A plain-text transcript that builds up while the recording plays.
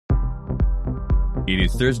It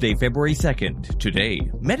is Thursday, February 2nd.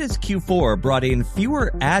 Today, Meta's Q4 brought in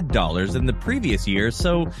fewer ad dollars than the previous year,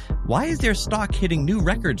 so why is their stock hitting new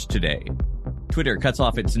records today? Twitter cuts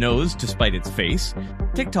off its nose to spite its face.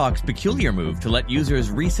 TikTok's peculiar move to let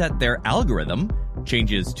users reset their algorithm.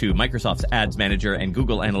 Changes to Microsoft's Ads Manager and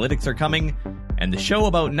Google Analytics are coming. And the show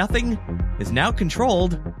about nothing is now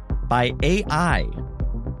controlled by AI.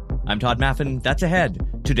 I'm Todd Maffin. That's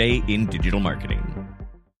ahead today in digital marketing.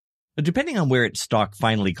 Depending on where its stock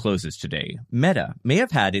finally closes today, Meta may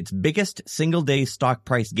have had its biggest single-day stock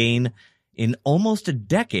price gain in almost a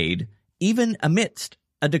decade, even amidst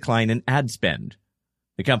a decline in ad spend.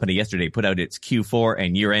 The company yesterday put out its Q4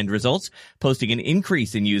 and year-end results, posting an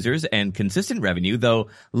increase in users and consistent revenue, though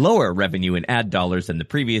lower revenue in ad dollars than the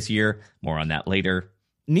previous year. More on that later.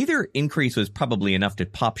 Neither increase was probably enough to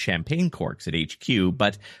pop champagne corks at HQ,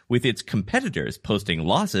 but with its competitors posting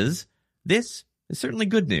losses, this is certainly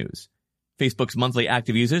good news. Facebook's monthly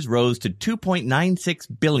active users rose to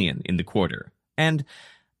 2.96 billion in the quarter. And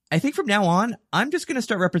I think from now on, I'm just going to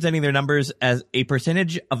start representing their numbers as a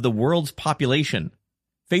percentage of the world's population.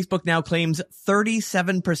 Facebook now claims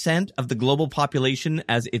 37% of the global population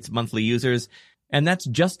as its monthly users, and that's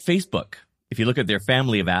just Facebook. If you look at their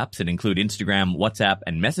family of apps and include Instagram, WhatsApp,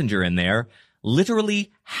 and Messenger in there,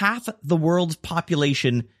 literally half the world's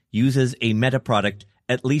population uses a Meta product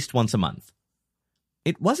at least once a month.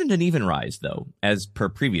 It wasn't an even rise, though. As per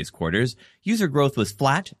previous quarters, user growth was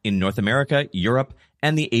flat in North America, Europe,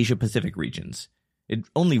 and the Asia-Pacific regions. It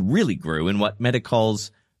only really grew in what Meta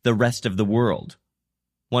calls the rest of the world.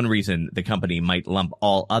 One reason the company might lump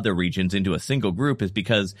all other regions into a single group is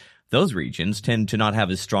because those regions tend to not have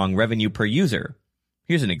as strong revenue per user.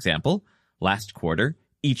 Here's an example. Last quarter,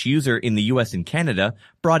 each user in the US and Canada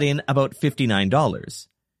brought in about $59.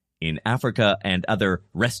 In Africa and other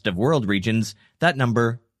rest of world regions, that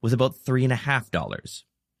number was about $3.50.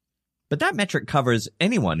 But that metric covers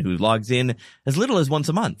anyone who logs in as little as once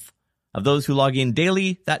a month. Of those who log in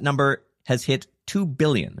daily, that number has hit 2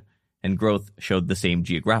 billion, and growth showed the same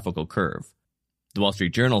geographical curve. The Wall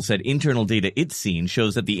Street Journal said internal data it's seen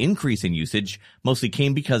shows that the increase in usage mostly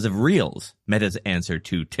came because of Reels, Meta's answer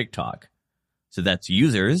to TikTok. So that's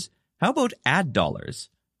users. How about ad dollars?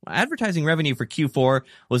 Advertising revenue for Q4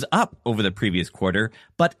 was up over the previous quarter,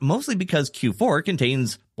 but mostly because Q4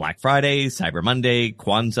 contains Black Friday, Cyber Monday,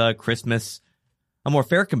 Kwanzaa, Christmas. A more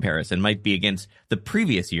fair comparison might be against the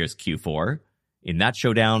previous year's Q4. In that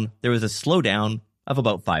showdown, there was a slowdown of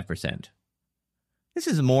about 5%. This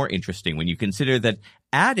is more interesting when you consider that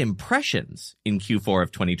ad impressions in Q4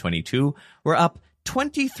 of 2022 were up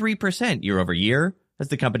 23% year over year as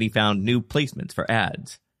the company found new placements for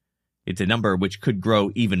ads. It's a number which could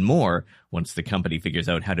grow even more once the company figures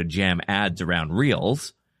out how to jam ads around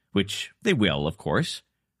Reels, which they will, of course.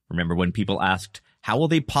 Remember when people asked, how will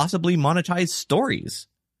they possibly monetize stories?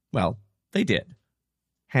 Well, they did.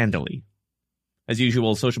 Handily. As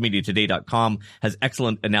usual, socialmediatoday.com has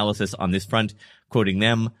excellent analysis on this front, quoting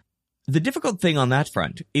them. The difficult thing on that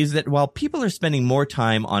front is that while people are spending more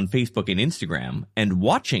time on Facebook and Instagram and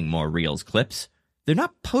watching more Reels clips, they're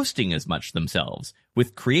not posting as much themselves,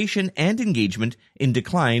 with creation and engagement in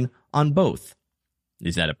decline on both.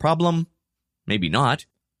 Is that a problem? Maybe not.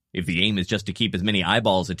 If the aim is just to keep as many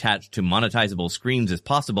eyeballs attached to monetizable screens as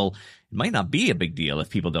possible, it might not be a big deal if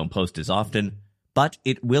people don't post as often. But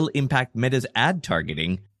it will impact Meta's ad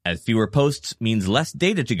targeting, as fewer posts means less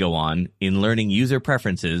data to go on in learning user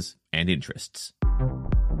preferences and interests.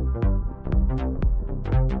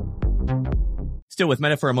 Still with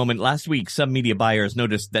Meta for a moment, last week some media buyers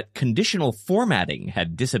noticed that conditional formatting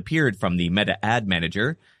had disappeared from the Meta Ad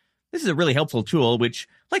Manager. This is a really helpful tool which,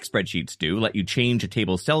 like spreadsheets do, let you change a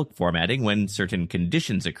table's cell formatting when certain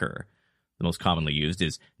conditions occur. The most commonly used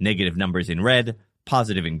is negative numbers in red,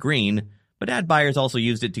 positive in green, but ad buyers also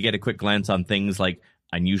used it to get a quick glance on things like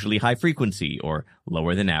unusually high frequency or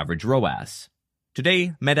lower than average ROAS.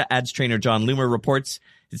 Today, Meta Ads trainer John Loomer reports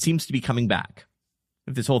it seems to be coming back.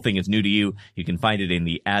 If this whole thing is new to you, you can find it in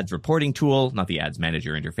the Ads Reporting tool, not the Ads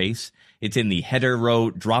Manager interface. It's in the header row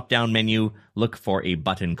drop-down menu. Look for a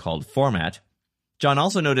button called Format. John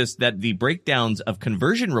also noticed that the breakdowns of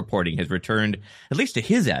conversion reporting has returned, at least to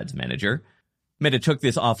his Ads Manager. Meta took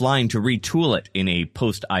this offline to retool it in a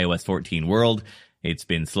post-iOS 14 world. It's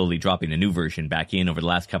been slowly dropping a new version back in over the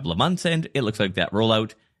last couple of months, and it looks like that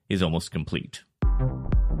rollout is almost complete.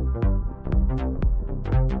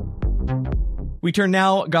 We turn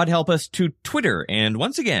now, God help us, to Twitter, and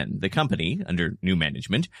once again, the company, under new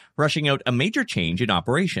management, rushing out a major change in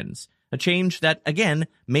operations, a change that, again,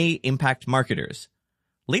 may impact marketers.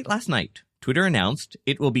 Late last night, Twitter announced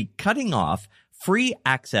it will be cutting off free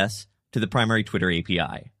access to the primary Twitter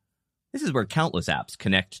API. This is where countless apps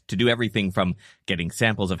connect to do everything from getting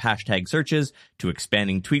samples of hashtag searches, to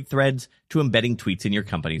expanding tweet threads, to embedding tweets in your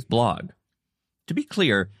company's blog. To be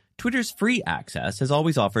clear, Twitter's free access has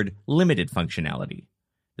always offered limited functionality.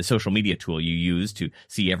 The social media tool you use to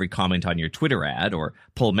see every comment on your Twitter ad or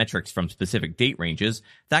pull metrics from specific date ranges,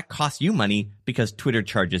 that costs you money because Twitter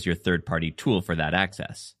charges your third-party tool for that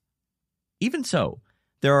access. Even so,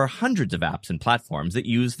 there are hundreds of apps and platforms that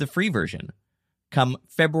use the free version. Come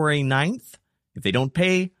February 9th, if they don't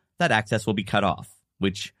pay, that access will be cut off,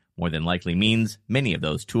 which more than likely means many of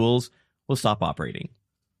those tools will stop operating.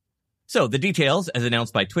 So, the details, as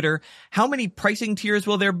announced by Twitter. How many pricing tiers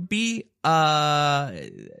will there be? They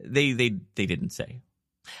didn't say.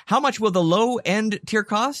 How much will the low-end tier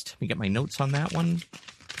cost? Let me get my notes on that one.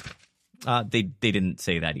 They didn't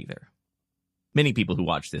say that either. Many people who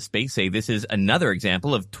watch this space say this is another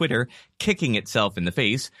example of Twitter kicking itself in the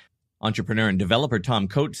face. Entrepreneur and developer Tom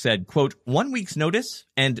Coates said, quote, 1 week's notice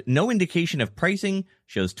and no indication of pricing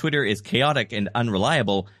shows Twitter is chaotic and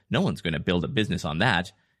unreliable. No one's going to build a business on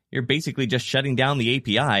that. You're basically just shutting down the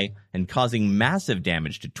API and causing massive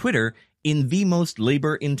damage to Twitter in the most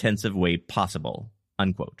labor-intensive way possible,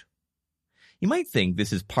 unquote. You might think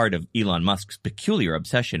this is part of Elon Musk's peculiar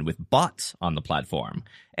obsession with bots on the platform,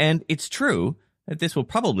 and it's true that this will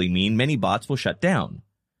probably mean many bots will shut down.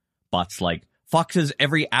 Bots like Foxes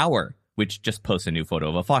Every Hour, which just posts a new photo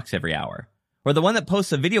of a fox every hour. Or the one that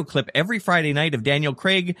posts a video clip every Friday night of Daniel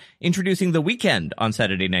Craig introducing The Weeknd on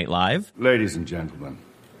Saturday Night Live. Ladies and gentlemen,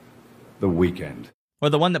 The Weeknd. Or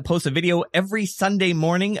the one that posts a video every Sunday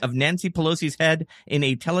morning of Nancy Pelosi's head in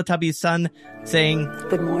a Teletubbies sun saying,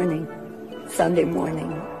 "Good morning, Sunday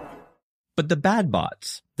morning." But the bad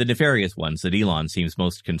bots, the nefarious ones that Elon seems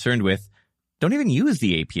most concerned with, don't even use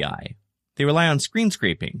the API. They rely on screen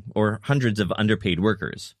scraping or hundreds of underpaid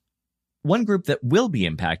workers. One group that will be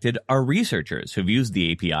impacted are researchers who've used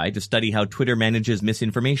the API to study how Twitter manages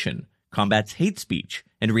misinformation, combats hate speech,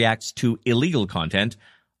 and reacts to illegal content,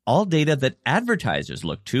 all data that advertisers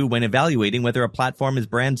look to when evaluating whether a platform is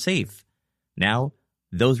brand safe. Now,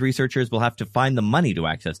 those researchers will have to find the money to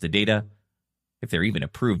access the data, if they're even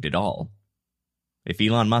approved at all. If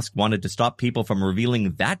Elon Musk wanted to stop people from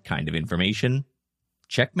revealing that kind of information,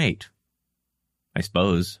 checkmate, I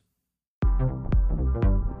suppose.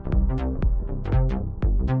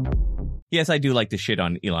 Yes, I do like to shit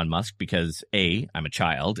on Elon Musk because A, I'm a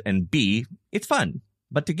child, and B, it's fun.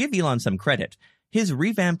 But to give Elon some credit, his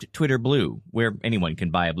revamped Twitter Blue, where anyone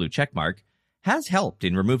can buy a blue checkmark, has helped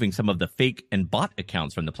in removing some of the fake and bot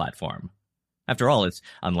accounts from the platform. After all, it's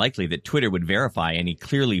unlikely that Twitter would verify any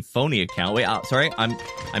clearly phony account. Wait, sorry,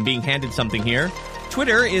 I'm being handed something here.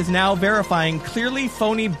 Twitter is now verifying clearly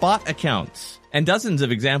phony bot accounts. And dozens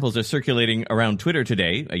of examples are circulating around Twitter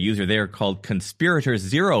today. A user there called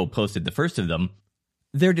Conspirator0 posted the first of them.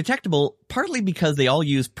 They're detectable partly because they all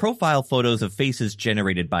use profile photos of faces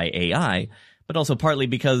generated by AI, but also partly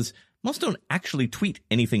because most don't actually tweet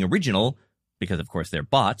anything original, because of course they're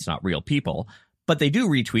bots, not real people, but they do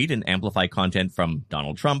retweet and amplify content from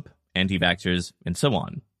Donald Trump, anti-vaxxers, and so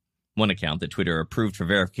on. One account that Twitter approved for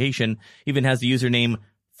verification even has the username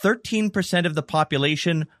 13% of the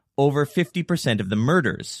population, over 50% of the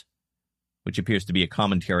murders, which appears to be a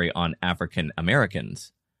commentary on African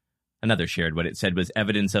Americans. Another shared what it said was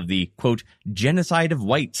evidence of the, quote, genocide of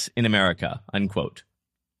whites in America, unquote.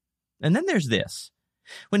 And then there's this.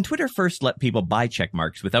 When Twitter first let people buy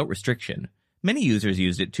checkmarks without restriction, many users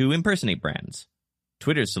used it to impersonate brands.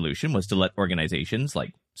 Twitter's solution was to let organizations,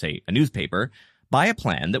 like, say, a newspaper, buy a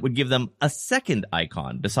plan that would give them a second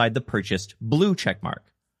icon beside the purchased blue checkmark.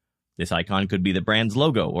 This icon could be the brand's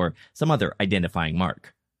logo or some other identifying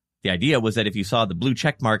mark. The idea was that if you saw the blue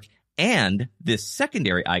checkmark and this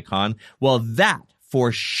secondary icon, well, that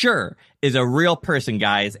for sure is a real person,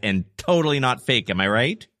 guys, and totally not fake, am I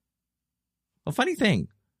right? Well, funny thing,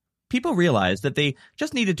 people realized that they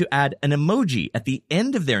just needed to add an emoji at the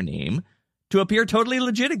end of their name to appear totally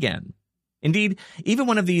legit again. Indeed, even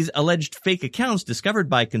one of these alleged fake accounts discovered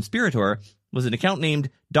by Conspirator was an account named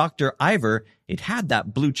Dr. Ivor. It had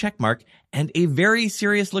that blue checkmark and a very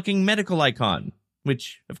serious-looking medical icon,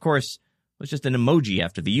 which, of course, was just an emoji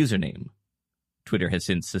after the username. Twitter has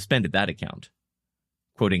since suspended that account.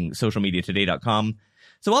 Quoting socialmediatoday.com,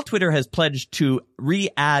 so while Twitter has pledged to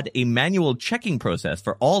re-add a manual checking process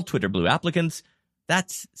for all Twitter Blue applicants,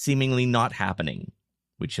 that's seemingly not happening,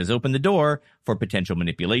 which has opened the door for potential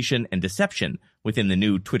manipulation and deception within the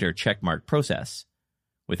new Twitter checkmark process.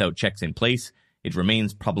 Without checks in place, it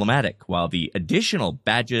remains problematic, while the additional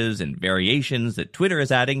badges and variations that Twitter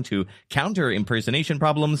is adding to counter impersonation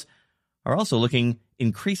problems are also looking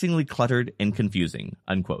increasingly cluttered and confusing,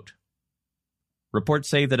 unquote. Reports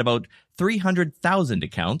say that about 300,000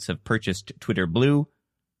 accounts have purchased Twitter Blue.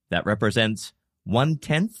 That represents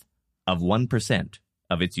 0.1%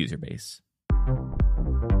 of its user base.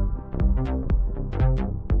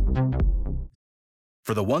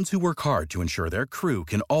 For the ones who work hard to ensure their crew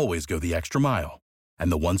can always go the extra mile,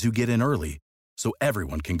 and the ones who get in early so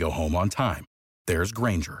everyone can go home on time, there's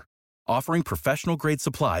Grainger, offering professional-grade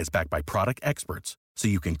supplies backed by product experts so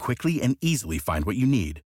you can quickly and easily find what you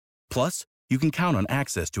need. Plus, you can count on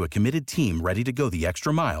access to a committed team ready to go the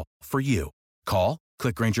extra mile for you. Call,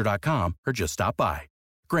 click Grainger.com, or just stop by.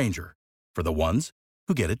 Grainger, for the ones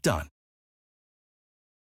who get it done.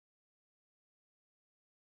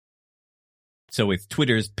 So with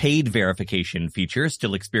Twitter's paid verification feature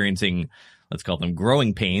still experiencing, let's call them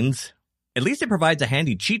growing pains, at least it provides a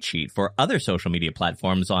handy cheat sheet for other social media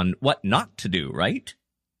platforms on what not to do, right?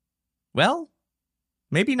 Well,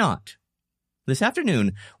 maybe not. This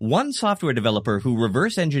afternoon, one software developer who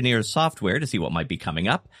reverse engineers software to see what might be coming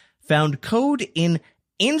up found code in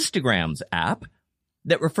Instagram's app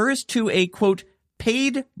that refers to a, quote,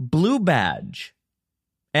 paid blue badge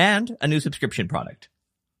and a new subscription product.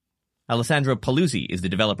 Alessandro Paluzzi is the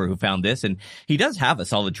developer who found this, and he does have a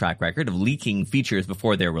solid track record of leaking features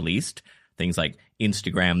before they're released. Things like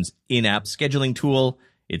Instagram's in-app scheduling tool,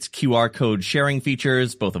 its QR code sharing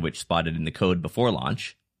features, both of which spotted in the code before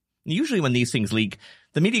launch. Usually when these things leak,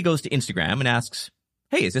 the media goes to Instagram and asks,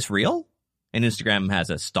 hey, is this real? And Instagram has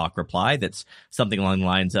a stock reply that's something along the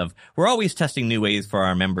lines of, we're always testing new ways for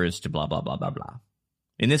our members to blah, blah, blah, blah, blah.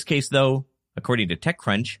 In this case, though, according to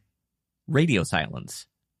TechCrunch, radio silence.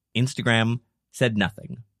 Instagram said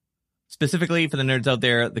nothing. Specifically, for the nerds out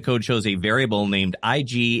there, the code shows a variable named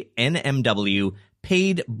IGNMW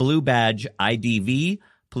paid blue badge IDV.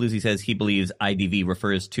 Paluzzi says he believes IDV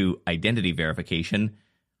refers to identity verification.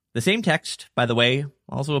 The same text, by the way,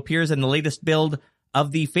 also appears in the latest build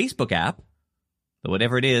of the Facebook app, though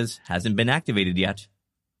whatever it is hasn't been activated yet.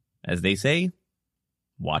 As they say,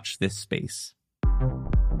 watch this space.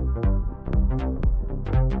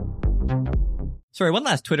 Sorry, one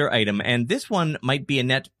last Twitter item, and this one might be a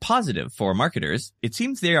net positive for marketers. It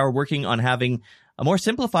seems they are working on having a more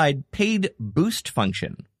simplified paid boost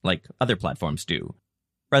function, like other platforms do.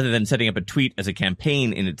 Rather than setting up a tweet as a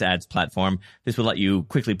campaign in its ads platform, this will let you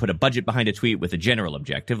quickly put a budget behind a tweet with a general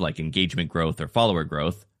objective, like engagement growth or follower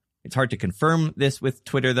growth. It's hard to confirm this with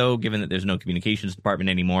Twitter, though, given that there's no communications department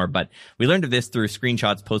anymore, but we learned of this through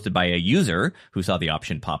screenshots posted by a user who saw the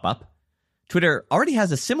option pop up. Twitter already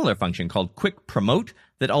has a similar function called Quick Promote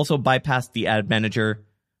that also bypassed the ad manager.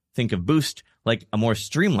 Think of Boost like a more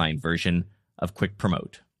streamlined version of Quick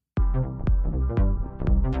Promote.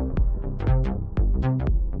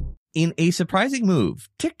 In a surprising move,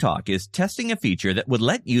 TikTok is testing a feature that would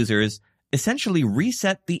let users essentially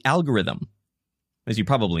reset the algorithm. As you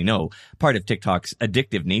probably know, part of TikTok's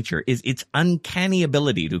addictive nature is its uncanny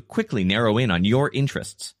ability to quickly narrow in on your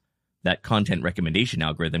interests. That content recommendation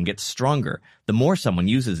algorithm gets stronger the more someone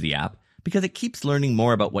uses the app because it keeps learning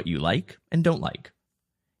more about what you like and don't like.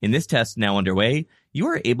 In this test now underway, you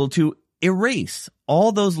are able to erase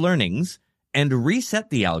all those learnings and reset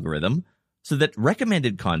the algorithm so that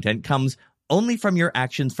recommended content comes only from your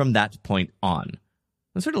actions from that point on.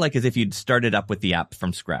 It's sort of like as if you'd started up with the app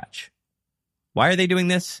from scratch. Why are they doing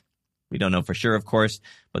this? We don't know for sure, of course,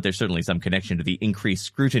 but there's certainly some connection to the increased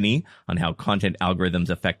scrutiny on how content algorithms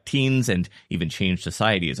affect teens and even change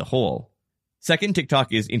society as a whole. Second,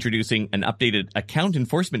 TikTok is introducing an updated account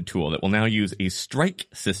enforcement tool that will now use a strike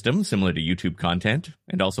system similar to YouTube content,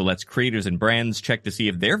 and also lets creators and brands check to see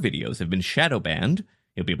if their videos have been shadow banned.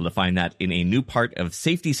 You'll be able to find that in a new part of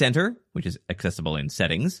Safety Center, which is accessible in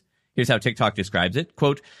Settings. Here's how TikTok describes it.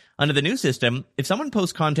 Quote, under the new system, if someone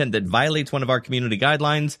posts content that violates one of our community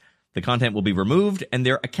guidelines, the content will be removed and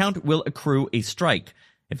their account will accrue a strike.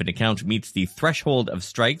 If an account meets the threshold of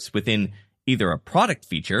strikes within either a product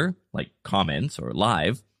feature, like comments or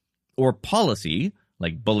live, or policy,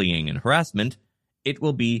 like bullying and harassment, it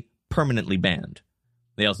will be permanently banned.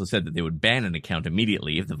 They also said that they would ban an account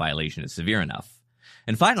immediately if the violation is severe enough.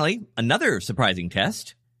 And finally, another surprising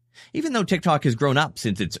test. Even though TikTok has grown up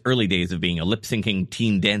since its early days of being a lip-syncing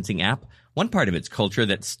teen dancing app, one part of its culture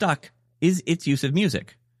that stuck is its use of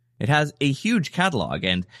music. It has a huge catalog,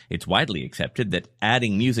 and it's widely accepted that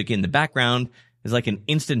adding music in the background is like an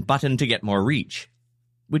instant button to get more reach.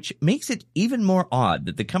 Which makes it even more odd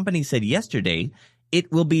that the company said yesterday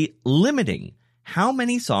it will be limiting how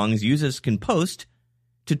many songs users can post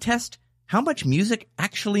to test how much music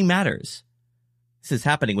actually matters. This is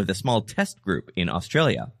happening with a small test group in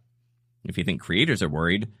Australia. If you think creators are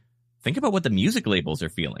worried, think about what the music labels are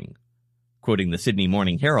feeling. Quoting the Sydney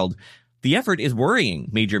Morning Herald, the effort is worrying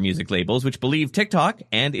major music labels, which believe TikTok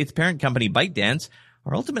and its parent company ByteDance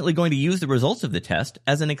are ultimately going to use the results of the test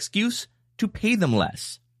as an excuse to pay them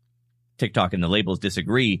less. TikTok and the labels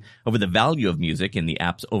disagree over the value of music in the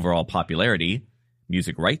app's overall popularity.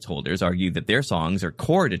 Music rights holders argue that their songs are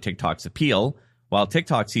core to TikTok's appeal, while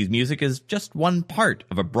TikTok sees music as just one part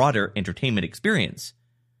of a broader entertainment experience.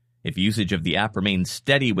 If usage of the app remains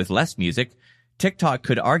steady with less music, TikTok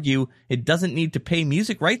could argue it doesn't need to pay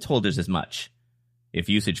music rights holders as much. If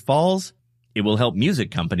usage falls, it will help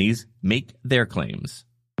music companies make their claims.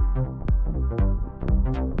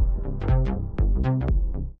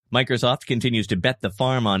 Microsoft continues to bet the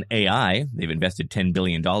farm on AI. They've invested $10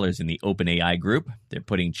 billion in the OpenAI group. They're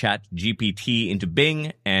putting ChatGPT into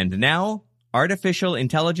Bing, and now artificial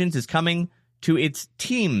intelligence is coming to its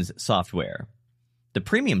Teams software. The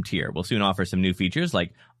premium tier will soon offer some new features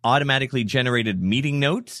like automatically generated meeting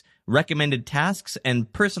notes, recommended tasks,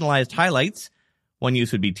 and personalized highlights. One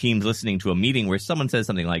use would be Teams listening to a meeting where someone says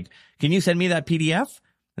something like, "Can you send me that PDF?"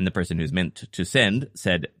 And the person who's meant to send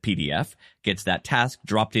said PDF gets that task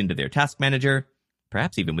dropped into their task manager,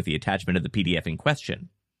 perhaps even with the attachment of the PDF in question.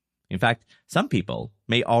 In fact, some people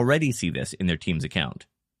may already see this in their Teams account.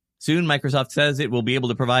 Soon, Microsoft says it will be able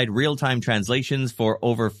to provide real-time translations for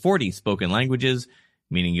over 40 spoken languages,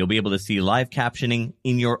 meaning you'll be able to see live captioning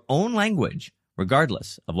in your own language,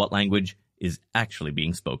 regardless of what language is actually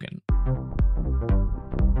being spoken.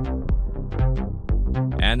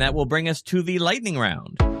 And that will bring us to the lightning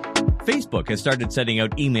round. Facebook has started sending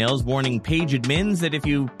out emails warning page admins that if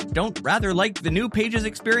you don't rather like the new Pages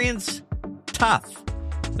experience, tough.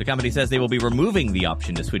 The company says they will be removing the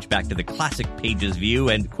option to switch back to the classic Pages view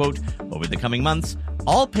and, quote, over the coming months,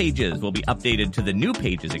 all pages will be updated to the new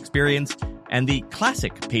Pages experience and the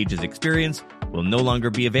classic Pages experience will no longer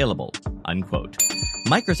be available, unquote.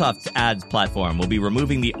 Microsoft's ads platform will be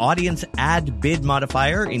removing the audience ad bid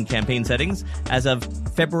modifier in campaign settings as of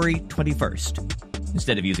February 21st.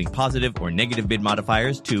 Instead of using positive or negative bid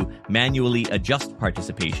modifiers to manually adjust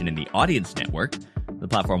participation in the audience network, the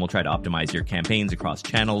platform will try to optimize your campaigns across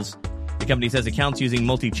channels. The company says accounts using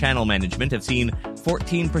multi-channel management have seen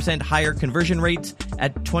 14% higher conversion rates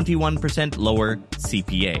at 21% lower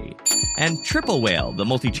CPA. And Triple Whale, the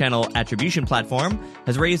multi-channel attribution platform,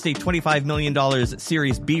 has raised a $25 million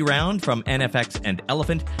Series B round from NFX and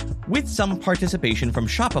Elephant, with some participation from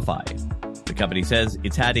Shopify. The company says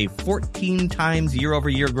it's had a 14 times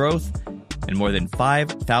year-over-year growth, and more than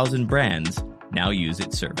 5,000 brands now use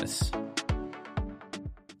its service.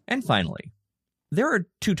 And finally, there are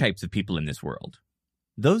two types of people in this world.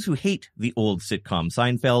 Those who hate the old sitcom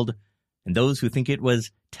Seinfeld, and those who think it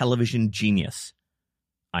was television genius.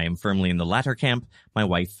 I am firmly in the latter camp, my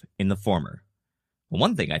wife in the former. Well,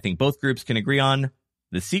 one thing I think both groups can agree on,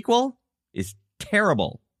 the sequel is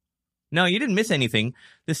terrible. No, you didn't miss anything.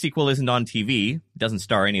 This sequel isn't on TV, doesn't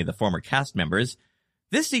star any of the former cast members.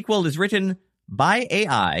 This sequel is written by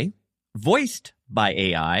AI, voiced by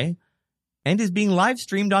AI, and is being live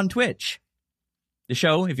streamed on Twitch. The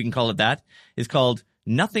show, if you can call it that, is called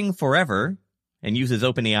Nothing Forever and uses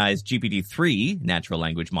OpenAI's GPT-3 natural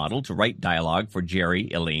language model to write dialogue for Jerry,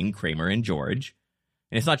 Elaine, Kramer, and George.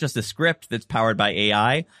 And it's not just the script that's powered by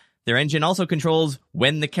AI. Their engine also controls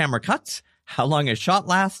when the camera cuts, how long a shot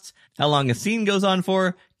lasts, how long a scene goes on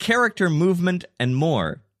for, character movement, and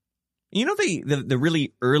more. You know the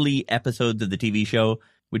really early episodes of the TV show,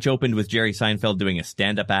 which opened with Jerry Seinfeld doing a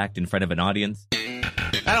stand-up act in front of an audience?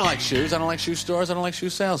 I don't like shoes. I don't like shoe stores. I don't like shoe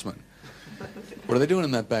salesmen. What are they doing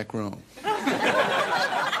in that back room?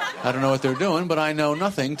 I don't know what they're doing, but I know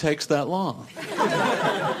nothing takes that long.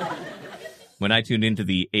 When I tuned into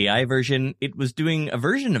the AI version, it was doing a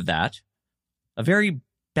version of that. A very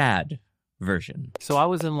bad version. So I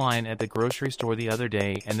was in line at the grocery store the other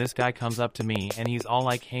day, and this guy comes up to me, and he's all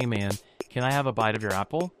like, "Hey man, can I have a bite of your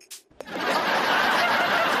apple?"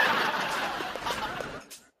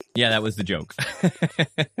 Yeah, that was the joke.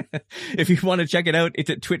 If you want to check it out, it's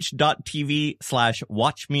at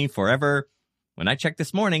twitch.tv/watchmeforever. When I checked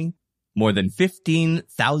this morning, more than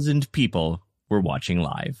 15,000 people were watching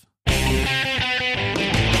live.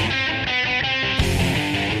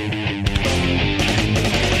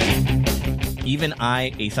 Even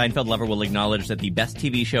I, a Seinfeld lover, will acknowledge that the best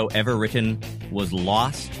TV show ever written was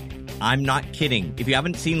Lost. I'm not kidding. If you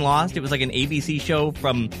haven't seen Lost, it was like an ABC show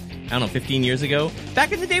from, 15 years ago.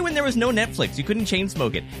 Back in the day when there was no Netflix, you couldn't chain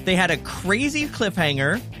smoke it. They had a crazy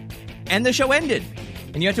cliffhanger, and the show ended.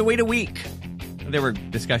 And you had to wait a week. There were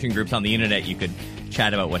discussion groups on the internet you could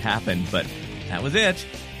chat about what happened, but that was it.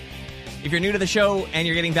 If you're new to the show and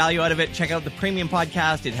you're getting value out of it, check out the premium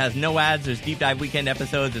podcast. It has no ads. There's deep dive weekend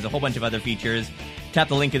episodes. There's a whole bunch of other features. Tap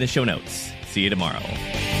the link in the show notes. See you tomorrow.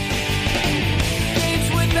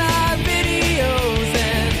 With our videos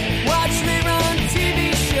and watch rerun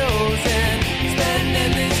TV shows and spend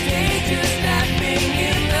endless days just napping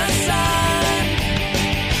in the sun.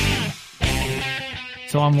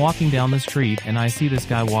 So I'm walking down the street and I see this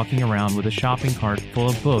guy walking around with a shopping cart full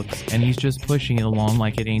of books and he's just pushing it along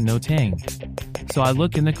like it ain't no tang. So I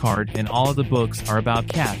look in the cart and all of the books are about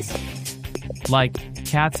cats. Like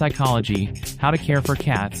cat psychology, how to care for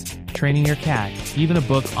cats, training your cat, even a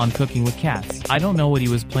book on cooking with cats. I don't know what he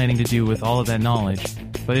was planning to do with all of that knowledge,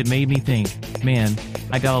 but it made me think, man,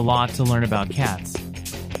 I got a lot to learn about cats.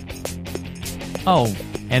 Oh,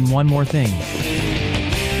 and one more thing.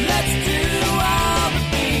 Let's do